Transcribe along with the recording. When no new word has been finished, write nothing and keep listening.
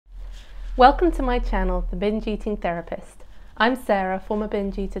Welcome to my channel, The Binge Eating Therapist. I'm Sarah, former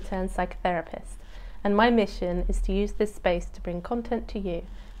binge eater turned psychotherapist, and my mission is to use this space to bring content to you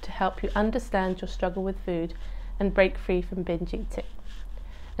to help you understand your struggle with food and break free from binge eating.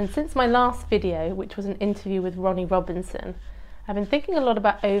 And since my last video, which was an interview with Ronnie Robinson, I've been thinking a lot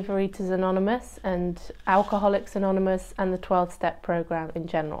about Overeaters Anonymous and Alcoholics Anonymous and the 12-step program in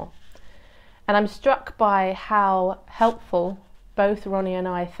general. And I'm struck by how helpful both Ronnie and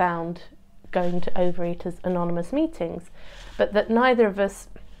I found going to Overeaters Anonymous meetings, but that neither of us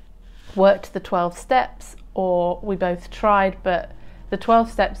worked the 12 steps, or we both tried, but the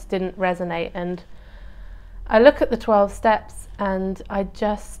 12 steps didn't resonate. And I look at the 12 steps and I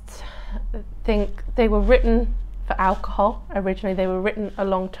just think they were written for alcohol. Originally they were written a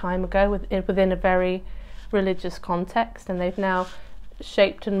long time ago within a very religious context, and they've now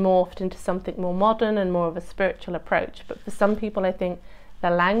shaped and morphed into something more modern and more of a spiritual approach. But for some people, I think the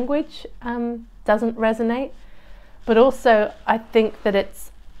language doesn't resonate, but also I think that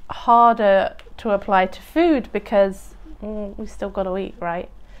it's harder to apply to food because we still got to eat, right?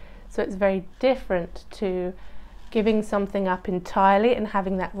 So it's very different to giving something up entirely and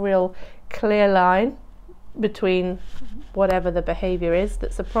having that real clear line between whatever the behavior is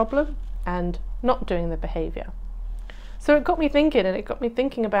that's a problem and not doing the behavior. So it got me thinking, and it got me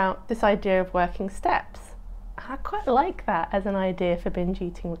thinking about this idea of working steps. I quite like that as an idea for binge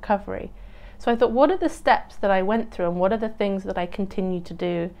eating recovery. So I thought, what are the steps that I went through and what are the things that I continue to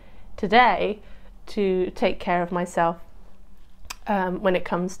do today to take care of myself when it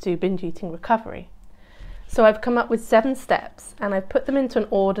comes to binge eating recovery? So I've come up with 7 steps, and I've put them into an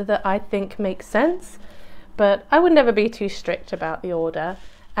order that I think makes sense, but I would never be too strict about the order.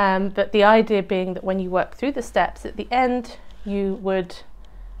 But the idea being that when you work through the steps, at the end you would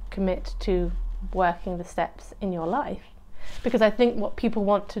commit to working the steps in your life. Because I think what people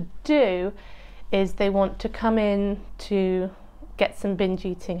want to do is they want to come in to get some binge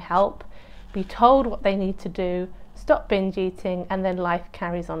eating help, be told what they need to do, stop binge eating, and then life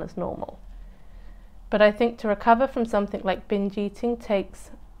carries on as normal. But I think to recover from something like binge eating takes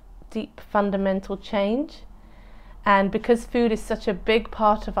deep fundamental change. And because food is such a big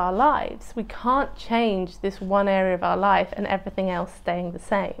part of our lives, we can't change this one area of our life and everything else staying the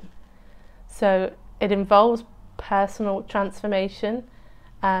same. So it involves personal transformation,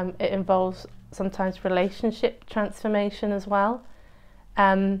 it involves sometimes relationship transformation as well.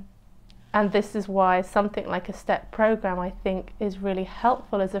 And this is why something like a step program, I think, is really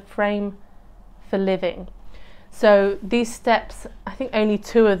helpful as a frame for living. So these steps, I think only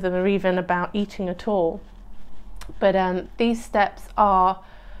 2 of them are even about eating at all. But these steps are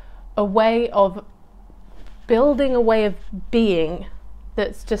a way of building a way of being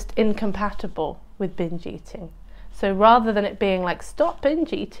that's just incompatible with binge eating. So rather than it being like, stop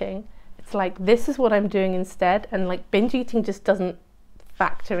binge eating, it's like, this is what I'm doing instead. And like, binge eating just doesn't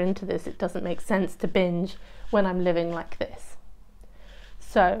factor into this. It doesn't make sense to binge when I'm living like this.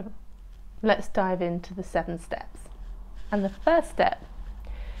 So let's dive into the 7 steps. And the first step,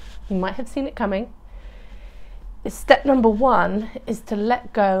 you might have seen it coming, step number 1 is to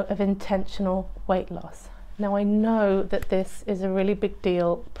let go of intentional weight loss. Now I know that this is a really big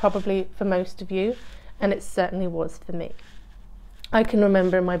deal probably for most of you, and it certainly was for me. I can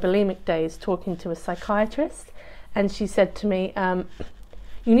remember in my bulimic days talking to a psychiatrist, and she said to me,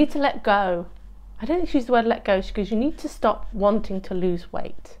 you need to let go. I don't think she used the word let go, she goes, you need to stop wanting to lose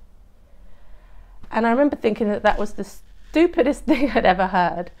weight. And I remember thinking that that was the stupidest thing I'd ever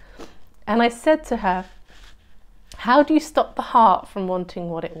heard. And I said to her, how do you stop the heart from wanting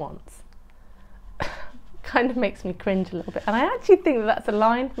what it wants? Kind of makes me cringe a little bit. And I actually think that that's a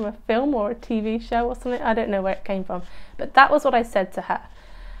line from a film or a TV show or something. I don't know where it came from. But that was what I said to her.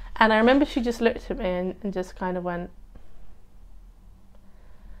 And I remember she just looked at me and just kind of went.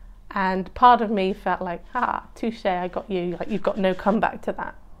 And part of me felt like, touche, I got you. Like, you've got no comeback to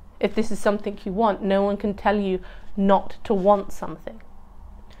that. If this is something you want, no one can tell you not to want something.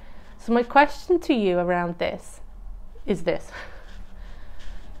 So my question to you around this is this.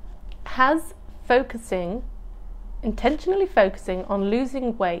 Has intentionally focusing on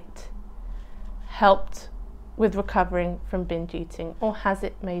losing weight helped with recovering from binge eating, or has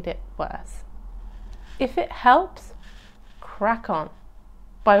it made it worse? If it helps, crack on.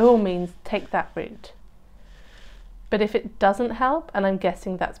 By all means, take that route. But if it doesn't help, and I'm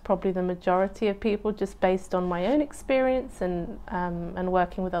guessing that's probably the majority of people just based on my own experience and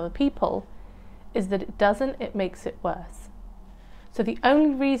working with other people, is that it doesn't, it makes it worse. So the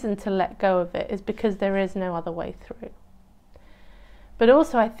only reason to let go of it is because there is no other way through. But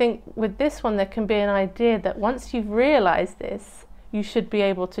also I think with this one there can be an idea that once you've realised this, you should be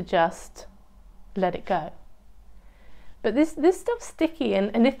able to just let it go. But this stuff's sticky,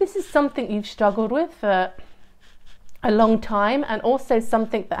 and if this is something you've struggled with for a long time, and also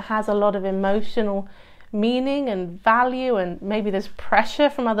something that has a lot of emotional meaning and value, and maybe there's pressure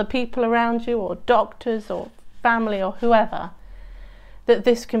from other people around you, or doctors or family or whoever, that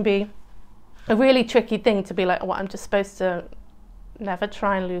this can be a really tricky thing to be like, oh, I'm just supposed to never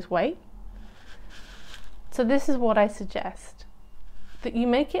try and lose weight. So this is what I suggest, that you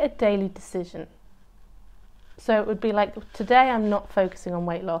make it a daily decision. So it would be like, today I'm not focusing on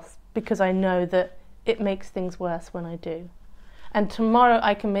weight loss because I know that it makes things worse when I do. And tomorrow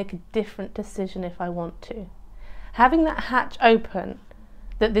I can make a different decision if I want to. Having that hatch open,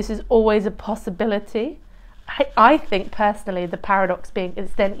 that this is always a possibility, I think personally the paradox being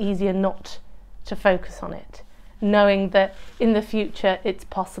it's then easier not to focus on it, knowing that in the future it's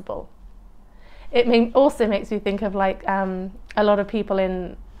possible. It also makes me think of like a lot of people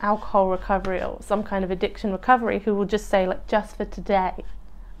in alcohol recovery or some kind of addiction recovery who will just say, like, just for today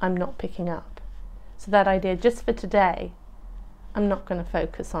I'm not picking up. So that idea, just for today I'm not going to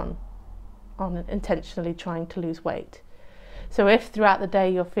focus on intentionally trying to lose weight. So if throughout the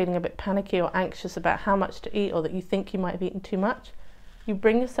day you're feeling a bit panicky or anxious about how much to eat, or that you think you might have eaten too much, you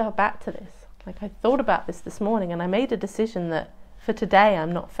bring yourself back to this. Like, I thought about this morning and I made a decision that for today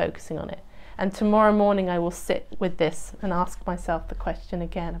I'm not focusing on it. And tomorrow morning I will sit with this and ask myself the question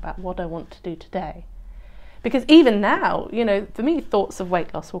again about what I want to do today. Because even now, you know, for me, thoughts of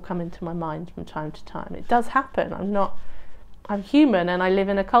weight loss will come into my mind from time to time. It does happen. I'm human, and I live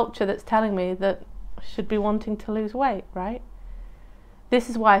in a culture that's telling me that I should be wanting to lose weight, right? This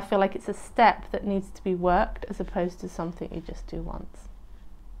is why I feel like it's a step that needs to be worked as opposed to something you just do once.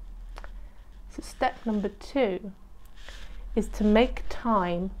 So step number 2 is to make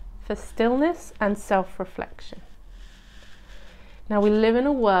time for stillness and self-reflection. Now, we live in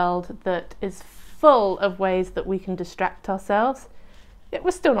a world that is full of ways that we can distract ourselves, yet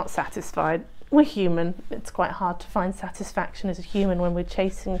we're still not satisfied. We're human. It's quite hard to find satisfaction as a human when we're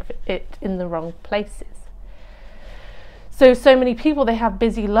chasing it in the wrong places. So many people, they have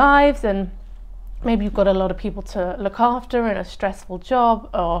busy lives, and maybe you've got a lot of people to look after and a stressful job,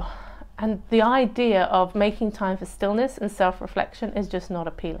 and the idea of making time for stillness and self-reflection is just not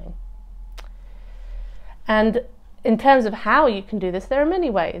appealing. And in terms of how you can do this, there are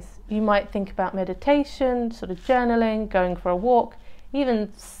many ways. You might think about meditation, sort of journaling, going for a walk,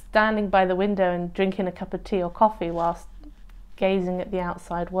 even standing by the window and drinking a cup of tea or coffee whilst gazing at the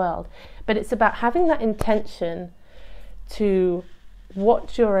outside world. But it's about having that intention to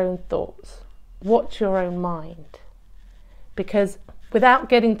watch your own thoughts, watch your own mind. Because without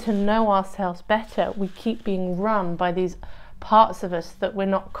getting to know ourselves better, we keep being run by these parts of us that we're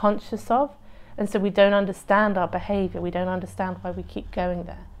not conscious of, and so we don't understand our behaviour, we don't understand why we keep going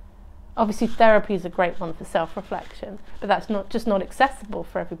there. Obviously therapy is a great one for self-reflection, but that's not accessible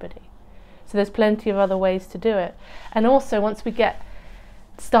for everybody. So there's plenty of other ways to do it. And also, once we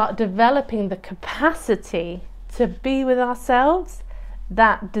start developing the capacity to be with ourselves,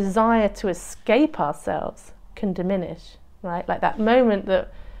 that desire to escape ourselves can diminish, right? Like that moment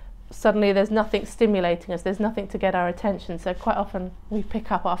that suddenly there's nothing stimulating us, there's nothing to get our attention. So quite often we pick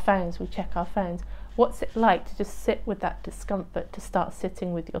up our phones, we check our phones. What's it like to just sit with that discomfort, to start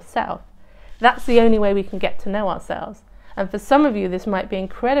sitting with yourself? That's the only way we can get to know ourselves. And for some of you, this might be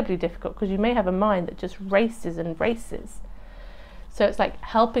incredibly difficult because you may have a mind that just races and races. So it's like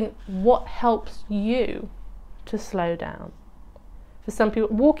what helps you to slow down. For some people,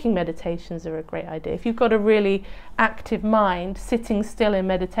 walking meditations are a great idea. If you've got a really active mind, sitting still in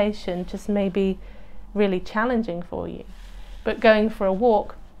meditation just may be really challenging for you. But going for a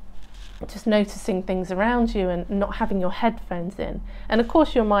walk, just noticing things around you and not having your headphones in. And of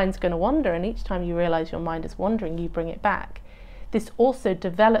course your mind's going to wander, and each time you realise your mind is wandering, you bring it back. This also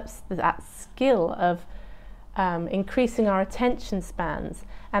develops that skill of increasing our attention spans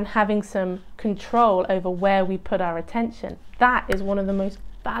and having some control over where we put our attention. That is one of the most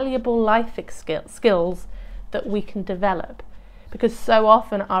valuable life skills that we can develop, because so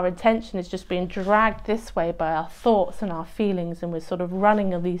often our attention is just being dragged this way by our thoughts and our feelings, and we're sort of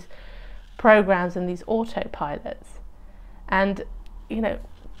running on these programs and these autopilots. And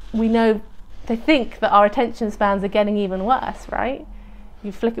they think that our attention spans are getting even worse, right?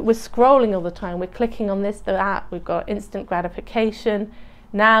 You flick it, we're scrolling all the time, we're clicking on this, that, we've got instant gratification.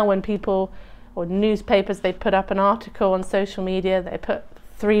 Now when people, or newspapers, they put up an article on social media, they put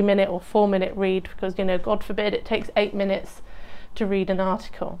 3-minute or 4-minute read, because God forbid it takes 8 minutes to read an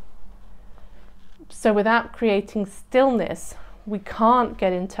article. So without creating stillness, we can't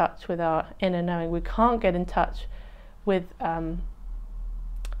get in touch with our inner knowing. We can't get in touch with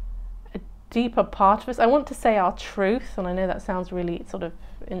deeper part of us. I want to say our truth, and I know that sounds really sort of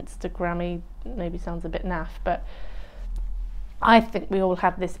Instagrammy, maybe sounds a bit naff, but I think we all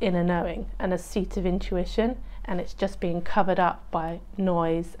have this inner knowing and a seat of intuition, and it's just being covered up by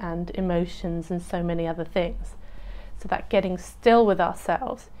noise and emotions and so many other things. So that getting still with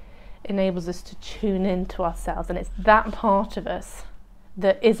ourselves enables us to tune into ourselves, and it's that part of us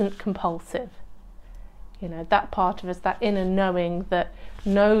that isn't compulsive. You know, that part of us, that inner knowing that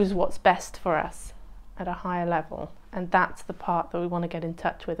knows what's best for us at a higher level, and that's the part that we want to get in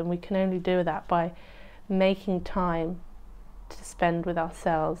touch with, and we can only do that by making time to spend with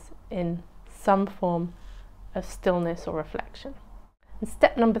ourselves in some form of stillness or reflection. And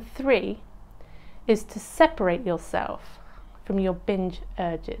step number 3 is to separate yourself from your binge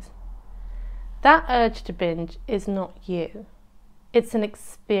urges. That urge to binge is not you. It's an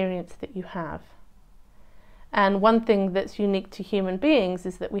experience that you have. And one thing that's unique to human beings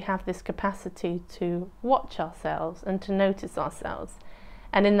is that we have this capacity to watch ourselves and to notice ourselves.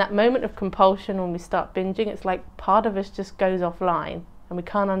 And in that moment of compulsion, when we start binging, it's like part of us just goes offline and we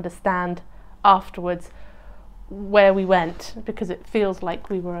can't understand afterwards where we went, because it feels like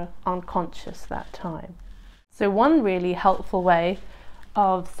we were unconscious that time. So one really helpful way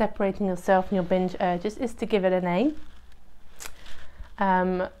of separating yourself from your binge urges is to give it a name,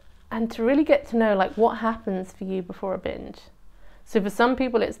 and to really get to know like what happens for you before a binge. So for some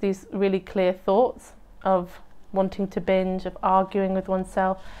people it's these really clear thoughts of wanting to binge, of arguing with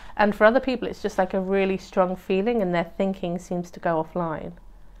oneself, and for other people it's just like a really strong feeling and their thinking seems to go offline.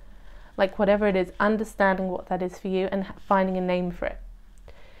 Like whatever it is, understanding what that is for you and finding a name for it.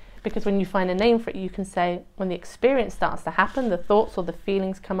 Because when you find a name for it, you can say, when the experience starts to happen, the thoughts or the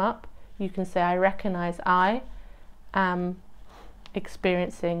feelings come up, you can say, I recognize I am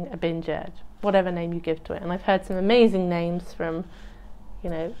experiencing a binge urge, whatever name you give to it. And I've heard some amazing names from, you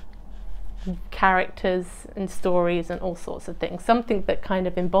know, characters and stories and all sorts of things, something that kind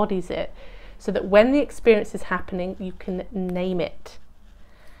of embodies it, so that when the experience is happening, you can name it.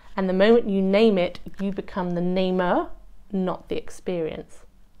 And the moment you name it, you become the namer, not the experience.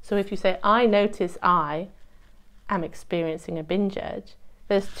 So if you say, I notice I am experiencing a binge urge,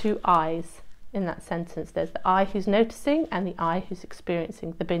 there's two I's in that sentence. There's the I who's noticing and the I who's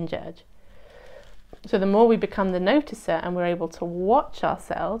experiencing the binge urge. So the more we become the noticer and we're able to watch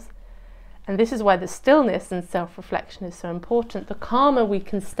ourselves, and this is why the stillness and self-reflection is so important, the calmer we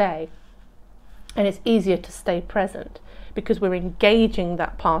can stay. And it's easier to stay present because we're engaging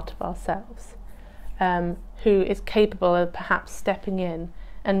that part of ourselves who is capable of perhaps stepping in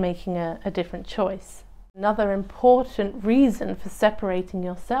and making a different choice. Another important reason for separating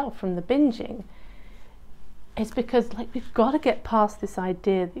yourself from the binging is because like we've got to get past this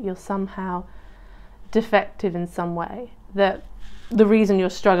idea that you're somehow defective in some way, that the reason you're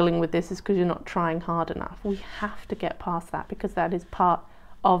struggling with this is because you're not trying hard enough. We have to get past that because that is part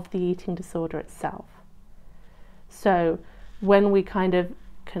of the eating disorder itself. So when we kind of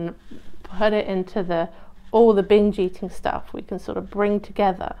can put it into all the binge eating stuff we can sort of bring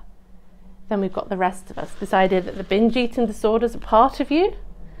together, then we've got the rest of us. This idea that the binge eating disorder is a part of you,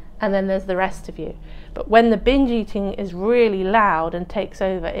 and then there's the rest of you. But when the binge eating is really loud and takes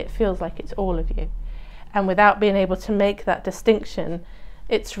over, it feels like it's all of you. And without being able to make that distinction,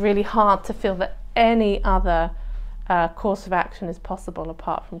 it's really hard to feel that any other course of action is possible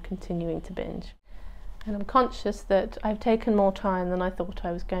apart from continuing to binge. And I'm conscious that I've taken more time than I thought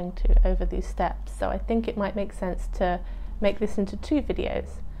I was going to over these steps, so I think it might make sense to make this into 2 videos.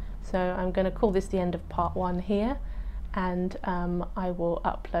 So I'm going to call this the end of part 1 here, and I will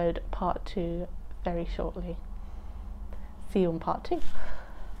upload part 2 very shortly. See you on part 2.